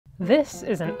This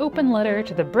is an open letter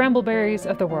to the brambleberries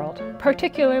of the world,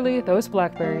 particularly those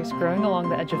blackberries growing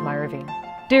along the edge of my ravine.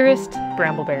 Dearest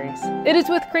brambleberries, it is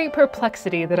with great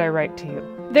perplexity that I write to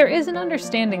you. There is an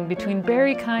understanding between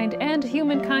berry kind and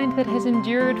humankind that has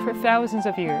endured for thousands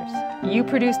of years. You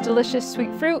produce delicious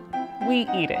sweet fruit, we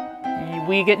eat it.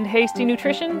 We get tasty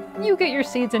nutrition, you get your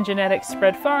seeds and genetics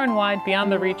spread far and wide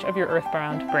beyond the reach of your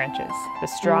earthbound branches. The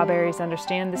strawberries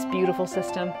understand this beautiful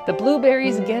system. The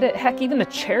blueberries get it, heck, even the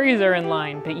cherries are in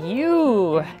line. But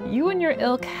you and your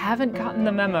ilk haven't gotten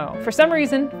the memo. For some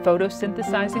reason,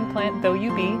 photosynthesizing plant though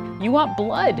you be, you want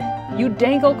blood. You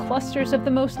dangle clusters of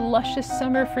the most luscious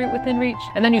summer fruit within reach,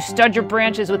 and then you stud your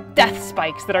branches with death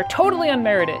spikes that are totally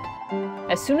unmerited.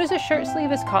 As soon as a shirt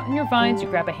sleeve is caught in your vines, you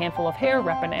grab a handful of hair,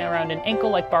 wrap it around an ankle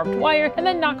like barbed wire, and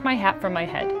then knock my hat from my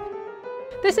head.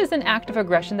 This is an act of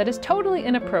aggression that is totally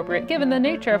inappropriate given the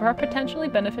nature of our potentially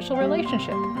beneficial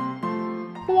relationship.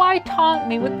 Why taunt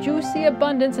me with juicy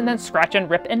abundance and then scratch and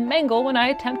rip and mangle when I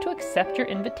attempt to accept your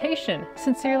invitation?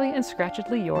 Sincerely and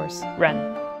scratchedly yours,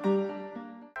 Wren.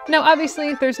 Now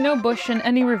obviously, there's no bush in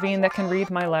any ravine that can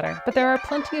read my letter, but there are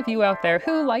plenty of you out there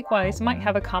who, likewise, might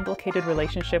have a complicated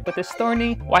relationship with this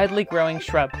thorny, widely growing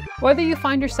shrub. Whether you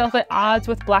find yourself at odds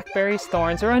with blackberries'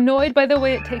 thorns or annoyed by the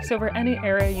way it takes over any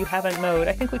area you haven't mowed,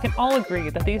 I think we can all agree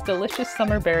that these delicious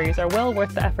summer berries are well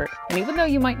worth the effort. And even though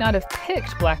you might not have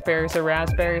picked blackberries or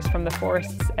raspberries from the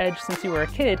forest's edge since you were a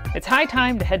kid, it's high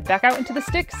time to head back out into the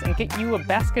sticks and get you a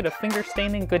basket of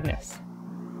finger-staining goodness.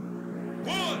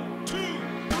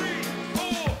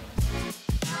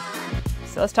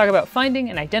 So let's talk about finding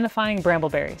and identifying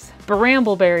brambleberries.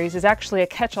 Brambleberries is actually a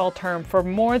catch-all term for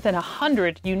more than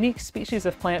 100 unique species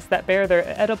of plants that bear their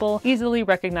edible, easily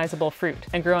recognizable fruit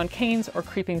and grow on canes or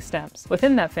creeping stems.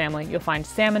 Within that family, you'll find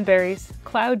salmonberries,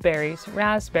 cloudberries,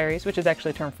 raspberries, which is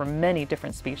actually a term for many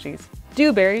different species,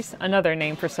 dewberries, another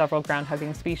name for several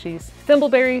ground-hugging species,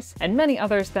 thimbleberries, and many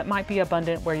others that might be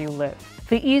abundant where you live.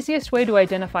 The easiest way to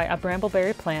identify a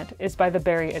brambleberry plant is by the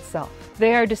berry itself.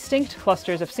 They are distinct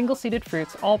clusters of single-seeded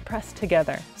fruits all pressed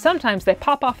together. Sometimes they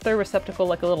pop off their receptacle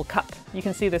like a little cup. You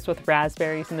can see this with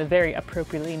raspberries and the very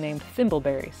appropriately named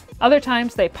thimbleberries. Other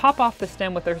times they pop off the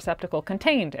stem with the receptacle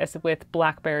contained, as with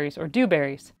blackberries or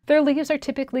dewberries. Their leaves are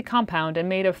typically compound and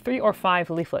made of 3 or 5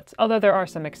 leaflets, although there are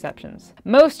some exceptions.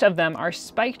 Most of them are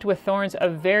spiked with thorns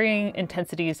of varying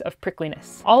intensities of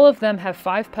prickliness. All of them have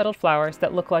 5-petaled flowers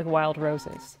that look like wild roses.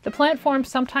 The plant form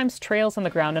sometimes trails on the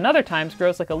ground and other times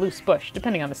grows like a loose bush,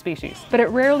 depending on the species, but it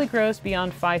rarely grows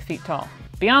beyond 5 feet tall.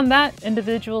 Beyond that,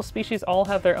 individual species all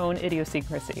have their own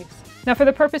idiosyncrasies. Now for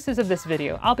the purposes of this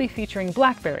video, I'll be featuring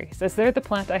blackberries, as they're the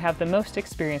plant I have the most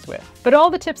experience with. But all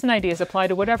the tips and ideas apply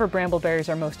to whatever brambleberries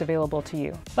are most available to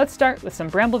you. Let's start with some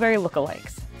brambleberry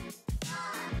lookalikes.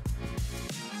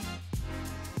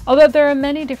 Although there are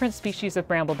many different species of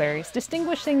brambleberries,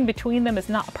 distinguishing between them is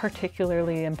not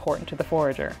particularly important to the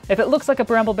forager. If it looks like a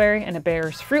brambleberry and it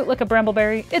bears fruit like a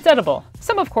brambleberry, it's edible.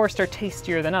 Some of course are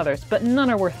tastier than others, but none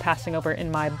are worth passing over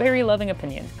in my berry-loving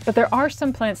opinion. But there are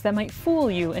some plants that might fool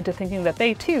you into thinking that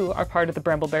they too are part of the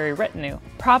brambleberry retinue.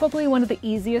 Probably one of the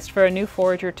easiest for a new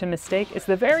forager to mistake is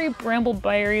the very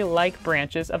brambleberry-like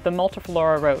branches of the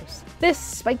multiflora rose. This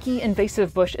spiky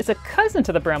invasive bush is a cousin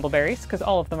to the brambleberries, because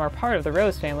all of them are part of the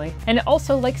rose family, and it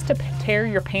also likes to tear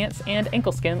your pants and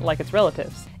ankle skin like its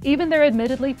relatives. Even their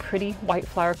admittedly pretty white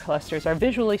flower clusters are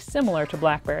visually similar to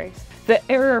blackberries. The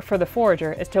error for the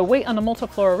forager is to wait on a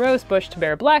multiflora rose bush to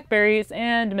bear blackberries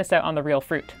and miss out on the real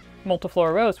fruit.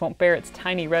 Multiflora rose won't bear its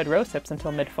tiny red rose hips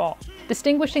until mid-fall.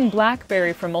 Distinguishing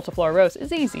blackberry from multiflora rose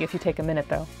is easy if you take a minute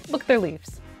though. Look at their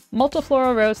leaves.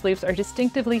 Multiflora rose leaves are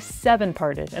distinctively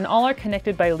 7-parted and all are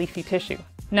connected by leafy tissue.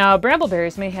 Now,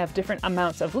 brambleberries may have different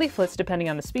amounts of leaflets depending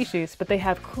on the species, but they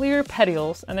have clear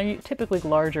petioles and they're typically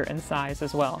larger in size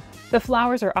as well. The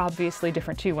flowers are obviously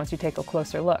different too once you take a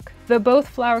closer look. Though both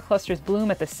flower clusters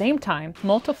bloom at the same time,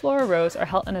 multiflora rose are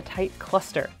held in a tight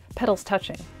cluster, petals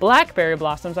touching. Blackberry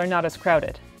blossoms are not as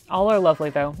crowded. All are lovely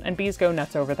though, and bees go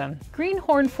nuts over them.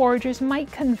 Greenhorn foragers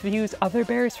might confuse other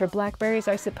berries for blackberries,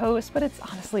 I suppose, but it's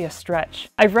honestly a stretch.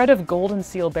 I've read of golden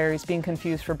seal berries being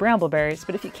confused for brambleberries,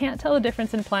 but if you can't tell the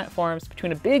difference in plant forms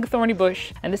between a big thorny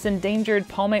bush and this endangered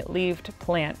palmate-leaved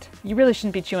plant, you really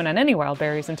shouldn't be chewing on any wild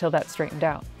berries until that's straightened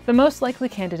out. The most likely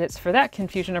candidates for that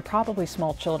confusion are probably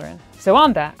small children. So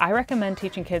on that, I recommend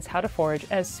teaching kids how to forage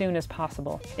as soon as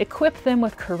possible. Equip them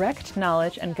with correct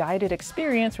knowledge and guided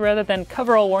experience rather than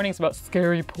coverall warnings about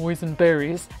scary poison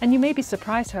berries, and you may be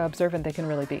surprised how observant they can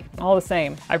really be. All the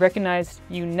same, I recognize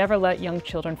you never let young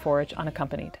children forage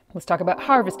unaccompanied. Let's talk about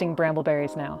harvesting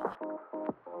brambleberries now.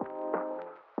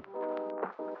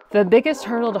 The biggest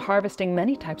hurdle to harvesting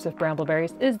many types of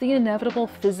brambleberries is the inevitable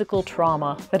physical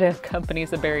trauma that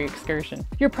accompanies a berry excursion.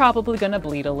 You're probably gonna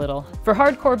bleed a little. For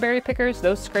hardcore berry pickers,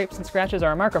 those scrapes and scratches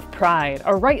are a mark of pride,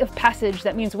 a rite of passage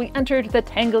that means we entered the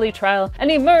Tangley trial and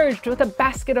emerged with a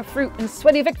basket of fruit and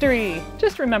sweaty victory.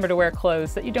 Just remember to wear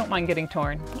clothes that you don't mind getting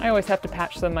torn. I always have to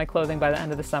patch some of my clothing by the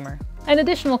end of the summer. An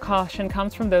additional caution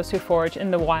comes from those who forage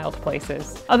in the wild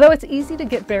places. Although it's easy to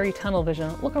get berry tunnel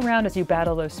vision, look around as you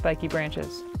battle those spiky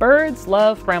branches. Birds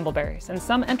love brambleberries, and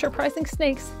some enterprising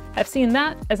snakes have seen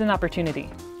that as an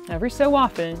opportunity. Every so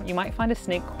often, you might find a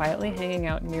snake quietly hanging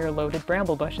out near loaded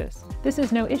bramble bushes. This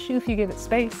is no issue if you give it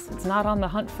space. It's not on the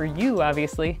hunt for you,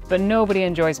 obviously, but nobody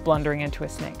enjoys blundering into a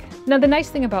snake. Now, the nice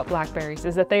thing about blackberries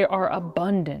is that they are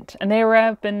abundant, and they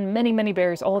wrap in many, many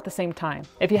berries all at the same time.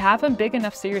 If you have a big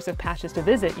enough series of patches to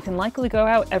visit, you can likely go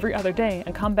out every other day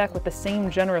and come back with the same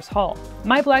generous haul.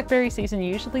 My blackberry season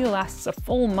usually lasts a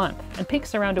full month and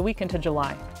peaks around a week into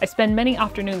July. I spend many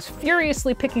afternoons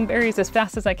furiously picking berries as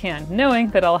fast as I can, knowing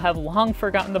that I'll have long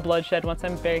forgotten the bloodshed once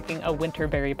I'm baking a winter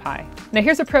berry pie. Now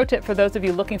here's a pro tip for those of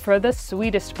you looking for the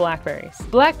sweetest blackberries.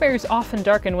 Blackberries often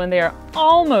darken when they are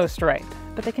almost ripe,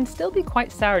 but they can still be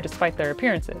quite sour despite their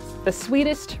appearances. The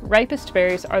sweetest, ripest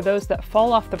berries are those that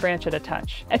fall off the branch at a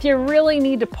touch. If you really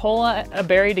need to pull a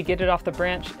berry to get it off the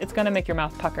branch, it's gonna make your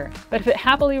mouth pucker. But if it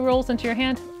happily rolls into your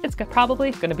hand, it's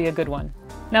probably gonna be a good one.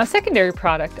 Now, a secondary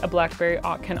product a blackberry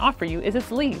can offer you is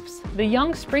its leaves. The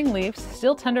young spring leaves,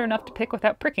 still tender enough to pick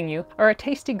without pricking you, are a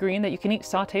tasty green that you can eat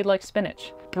sauteed like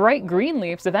spinach. Bright green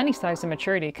leaves of any size and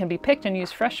maturity can be picked and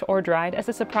used fresh or dried as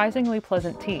a surprisingly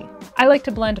pleasant tea. I like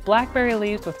to blend blackberry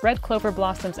leaves with red clover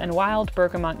blossoms and wild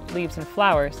bergamot leaves and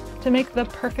flowers to make the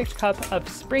perfect cup of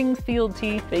spring field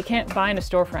tea that you can't buy in a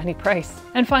store for any price.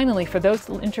 And finally, for those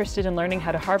interested in learning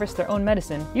how to harvest their own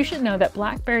medicine, you should know that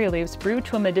blackberry leaves brewed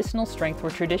to a medicinal strength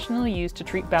were traditionally used to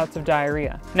treat bouts of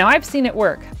diarrhea. Now, I've seen it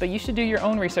work, but you should do your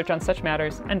own research on such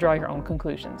matters and draw your own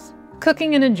conclusions.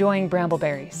 Cooking and enjoying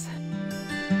brambleberries.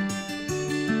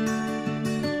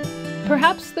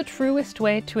 Perhaps the truest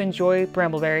way to enjoy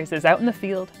brambleberries is out in the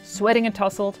field, sweating and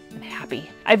tussled, and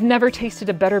happy. I've never tasted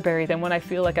a better berry than when I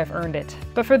feel like I've earned it.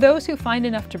 But for those who find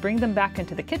enough to bring them back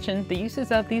into the kitchen, the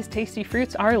uses of these tasty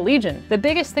fruits are legion. The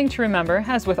biggest thing to remember,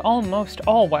 as with almost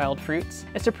all wild fruits,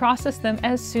 is to process them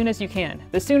as soon as you can.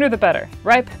 The sooner the better.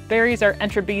 Ripe berries are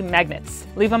entropy magnets.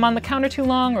 Leave them on the counter too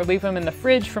long or leave them in the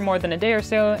fridge for more than a day or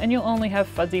so, and you'll only have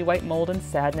fuzzy white mold and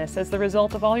sadness as the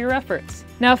result of all your efforts.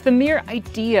 Now, if the mere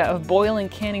idea of boiling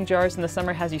canning jars in the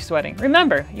summer has you sweating,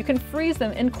 remember, you can freeze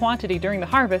them in quantity during the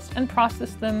harvest and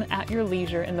process them at your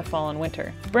leisure in the fall and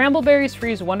winter. Brambleberries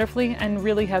freeze wonderfully and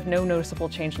really have no noticeable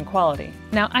change in quality.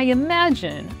 Now, I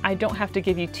imagine I don't have to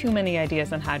give you too many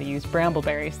ideas on how to use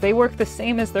brambleberries. They work the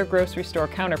same as their grocery store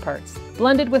counterparts.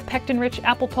 Blended with pectin-rich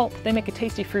apple pulp, they make a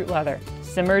tasty fruit lather.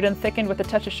 Simmered and thickened with a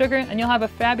touch of sugar, and you'll have a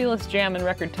fabulous jam in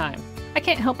record time. I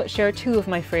can't help but share two of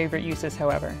my favorite uses,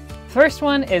 however. First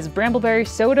one is brambleberry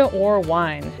soda or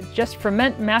wine. Just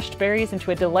ferment mashed berries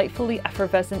into a delightfully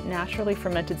effervescent, naturally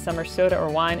fermented summer soda or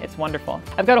wine. It's wonderful.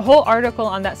 I've got a whole article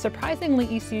on that surprisingly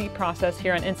easy process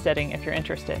here on Insteading if you're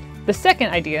interested. The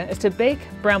second idea is to bake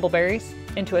brambleberries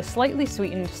into a slightly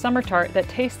sweetened summer tart that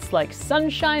tastes like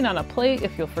sunshine on a plate,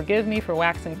 if you'll forgive me for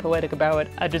waxing poetic about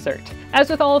a dessert. As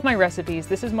with all of my recipes,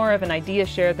 this is more of an idea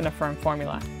share than a firm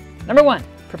formula. Number 1,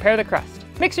 prepare the crust.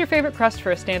 Mix your favorite crust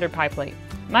for a standard pie plate.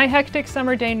 My hectic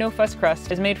summer day no-fuss crust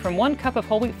is made from 1 cup of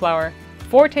whole wheat flour,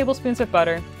 4 tablespoons of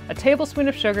butter, a tablespoon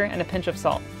of sugar, and a pinch of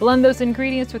salt. Blend those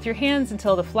ingredients with your hands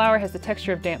until the flour has the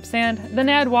texture of damp sand, then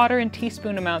add water in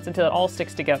teaspoon amounts until it all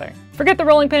sticks together. Forget the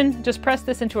rolling pin, just press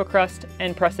this into a crust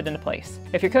and press it into place.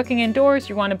 If you're cooking indoors,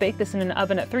 you want to bake this in an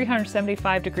oven at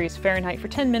 375 degrees Fahrenheit for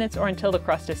 10 minutes or until the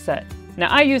crust is set. Now,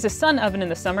 I use a sun oven in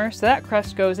the summer, so that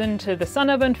crust goes into the sun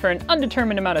oven for an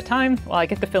undetermined amount of time while I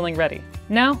get the filling ready.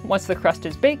 Now, once the crust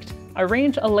is baked,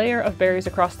 arrange a layer of berries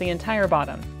across the entire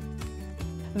bottom.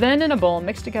 Then in a bowl,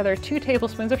 mix together 2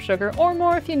 tablespoons of sugar, or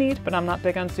more if you need, but I'm not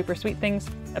big on super sweet things,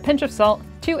 a pinch of salt,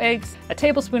 2 eggs, a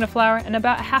tablespoon of flour, and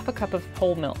about ½ a cup of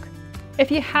whole milk. If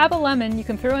you have a lemon, you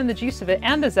can throw in the juice of it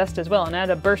and the zest as well and add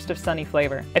a burst of sunny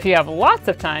flavor. If you have lots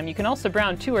of time, you can also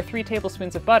brown 2 or 3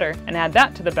 tablespoons of butter and add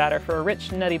that to the batter for a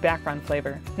rich, nutty background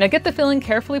flavor. Now get the filling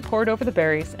carefully poured over the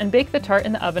berries and bake the tart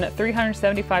in the oven at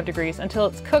 375 degrees until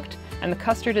it's cooked and the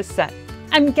custard is set.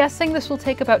 I'm guessing this will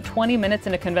take about 20 minutes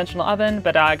in a conventional oven,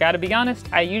 but I gotta be honest,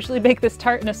 I usually bake this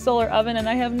tart in a solar oven and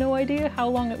I have no idea how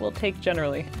long it will take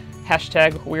generally.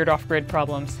 Hashtag weird off-grid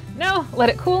problems. Now, let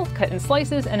it cool, cut in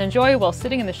slices, and enjoy while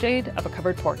sitting in the shade of a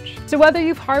covered porch. So whether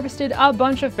you've harvested a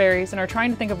bunch of berries and are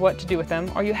trying to think of what to do with them,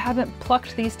 or you haven't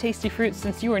plucked these tasty fruits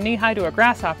since you were knee-high to a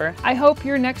grasshopper, I hope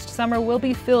your next summer will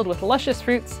be filled with luscious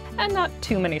fruits and not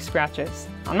too many scratches.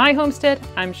 On my homestead,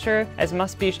 I'm sure, as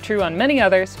must be true on many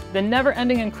others, the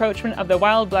never-ending encroachment of the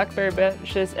wild blackberry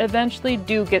bushes eventually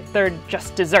do get their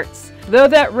just desserts. Though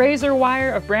that razor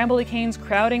wire of brambly canes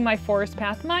crowding my forest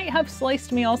path might have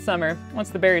sliced me all summer, once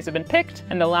the berries have been picked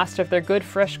and the last of their good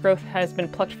fresh growth has been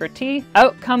plucked for tea,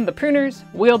 out come the pruners,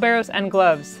 wheelbarrows, and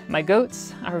gloves. My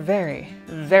goats are very,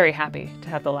 very happy to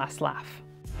have the last laugh.